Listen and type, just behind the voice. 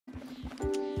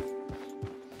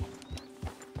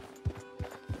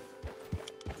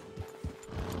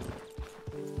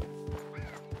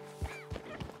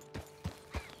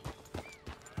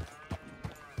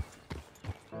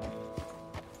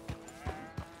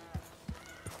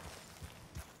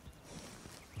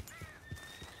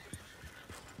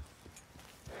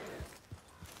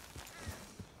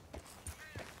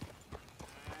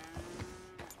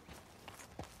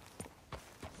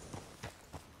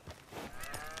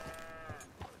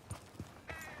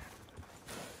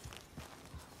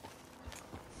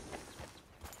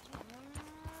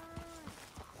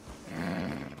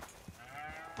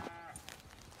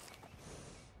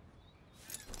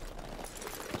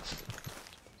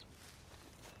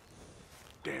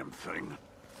damn thing.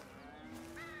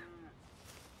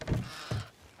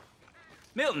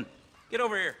 Milton, get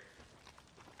over here.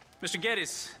 Mr.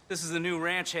 Geddes, this is the new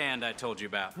ranch hand I told you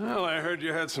about. Well, I heard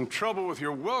you had some trouble with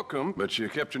your welcome, but you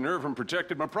kept your nerve and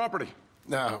protected my property.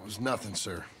 No, it was nothing,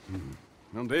 sir.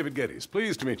 Well, David Geddes,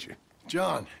 pleased to meet you.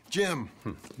 John, Jim,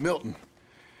 Milton.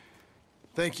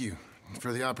 Thank you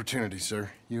for the opportunity, sir.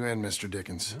 You and Mr.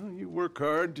 Dickens. Well, you work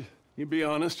hard. You be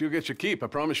honest, you'll get your keep, I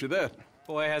promise you that.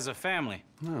 Boy has a family.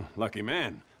 Oh, lucky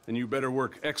man. Then you better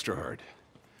work extra hard.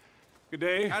 Good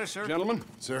day, Howdy, sir. Gentlemen.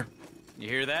 Sir? You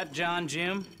hear that, John,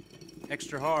 Jim?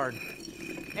 Extra hard.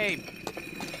 Hey,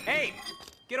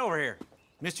 get over here.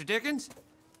 Mr. Dickens?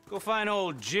 Go find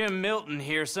old Jim Milton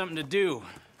here something to do.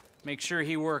 Make sure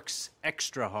he works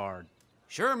extra hard.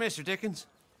 Sure, Mr. Dickens.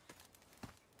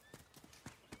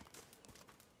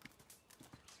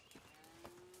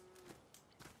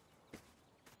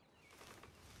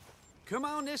 Come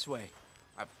on this way.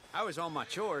 I was on my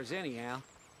chores anyhow.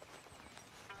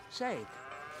 Say,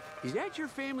 is that your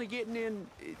family getting in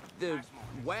the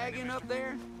wagon up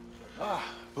there?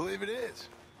 Believe it is.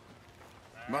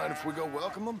 Mind if we go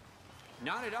welcome them?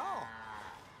 Not at all.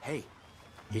 Hey,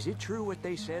 is it true what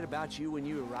they said about you when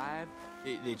you arrived?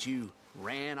 That you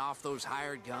ran off those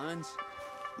hired guns?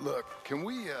 Look, can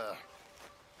we,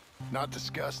 not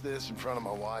discuss this in front of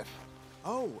my wife?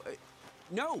 Oh,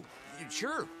 no,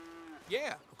 sure.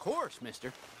 Yeah, of course,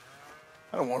 mister.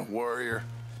 I don't want to worry her.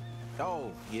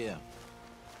 Oh, yeah.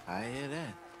 I hear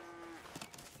that.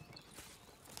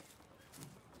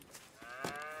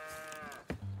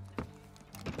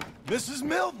 Mrs.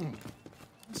 Milton!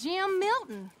 Jim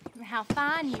Milton. How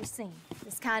fine you seem.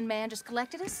 This kind man just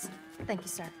collected us. Thank you,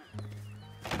 sir.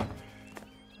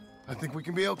 I think we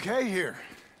can be okay here.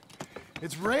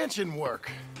 It's ranching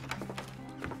work.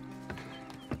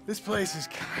 This place is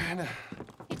kinda...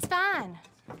 It's fine.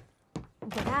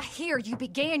 But I hear you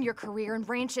began your career in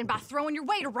ranching by throwing your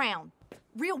weight around.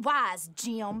 Real wise,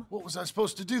 Jim. What was I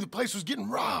supposed to do? The place was getting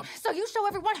robbed. So you show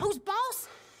everyone who's boss?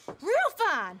 Real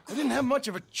fine. I didn't have much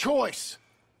of a choice.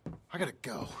 I gotta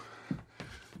go.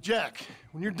 Jack,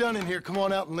 when you're done in here, come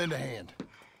on out and lend a hand.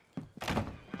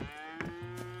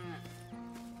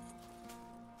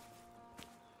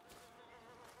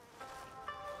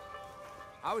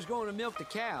 I was going to milk the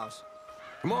cows.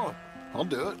 Come on, I'll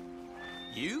do it.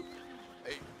 You?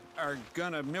 Are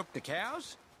gonna milk the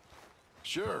cows?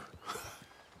 Sure.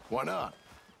 Why not?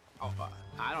 Oh,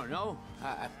 I don't know.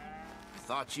 I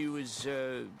thought you was,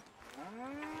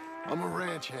 I'm a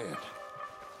ranch hand.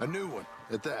 A new one,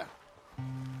 at that.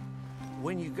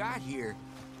 When you got here,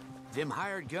 them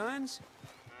hired guns?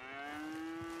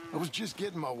 I was just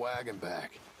getting my wagon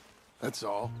back. That's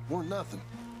all. Weren't nothing.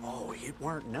 Oh, it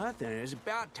weren't nothing. It was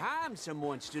about time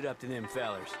someone stood up to them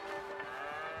fellers.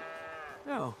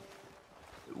 Oh.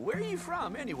 Where are you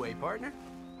from, anyway, partner?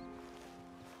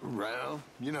 Around,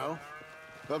 you know.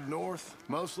 Up north,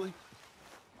 mostly.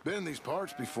 Been in these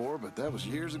parts before, but that was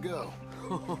years ago.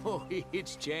 Oh,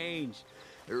 it's changed.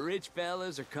 The rich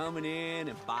fellas are coming in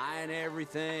and buying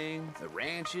everything, the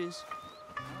ranches.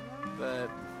 But,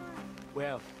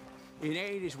 well, it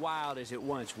ain't as wild as it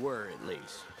once were, at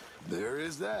least. There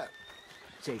is that.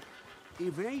 Say,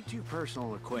 if it ain't too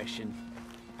personal a question,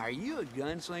 are you a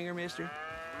gunslinger, mister?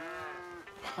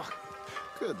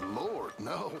 Good Lord,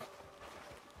 no.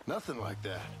 Nothing like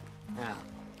that. Now,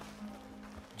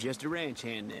 just a ranch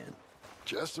hand then.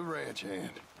 Just a ranch hand.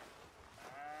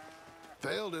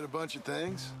 Failed at a bunch of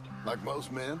things, like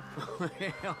most men.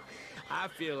 Well, I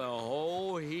feel a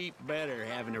whole heap better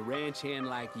having a ranch hand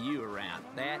like you around.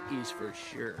 That is for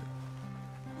sure.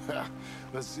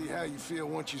 Let's see how you feel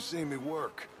once you see me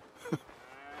work.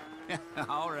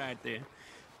 All right, then.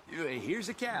 Here's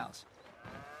the cows.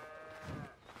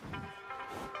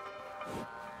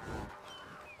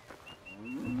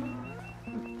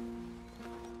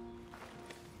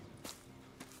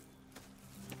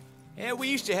 Yeah, we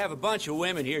used to have a bunch of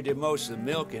women here did most of the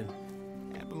milking.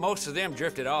 Yeah, but most of them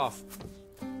drifted off.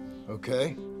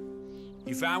 Okay.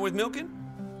 You fine with milking?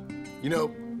 You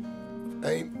know,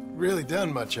 I ain't really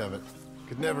done much of it.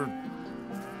 Could never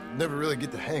really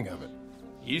get the hang of it.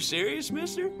 You serious,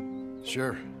 mister?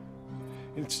 Sure.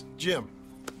 It's Jim.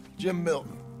 Jim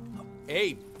Milton.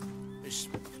 Hey, just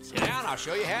sit down, I'll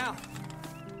show you how.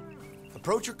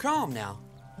 Approach her calm now.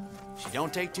 She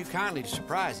don't take too kindly to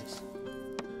surprises.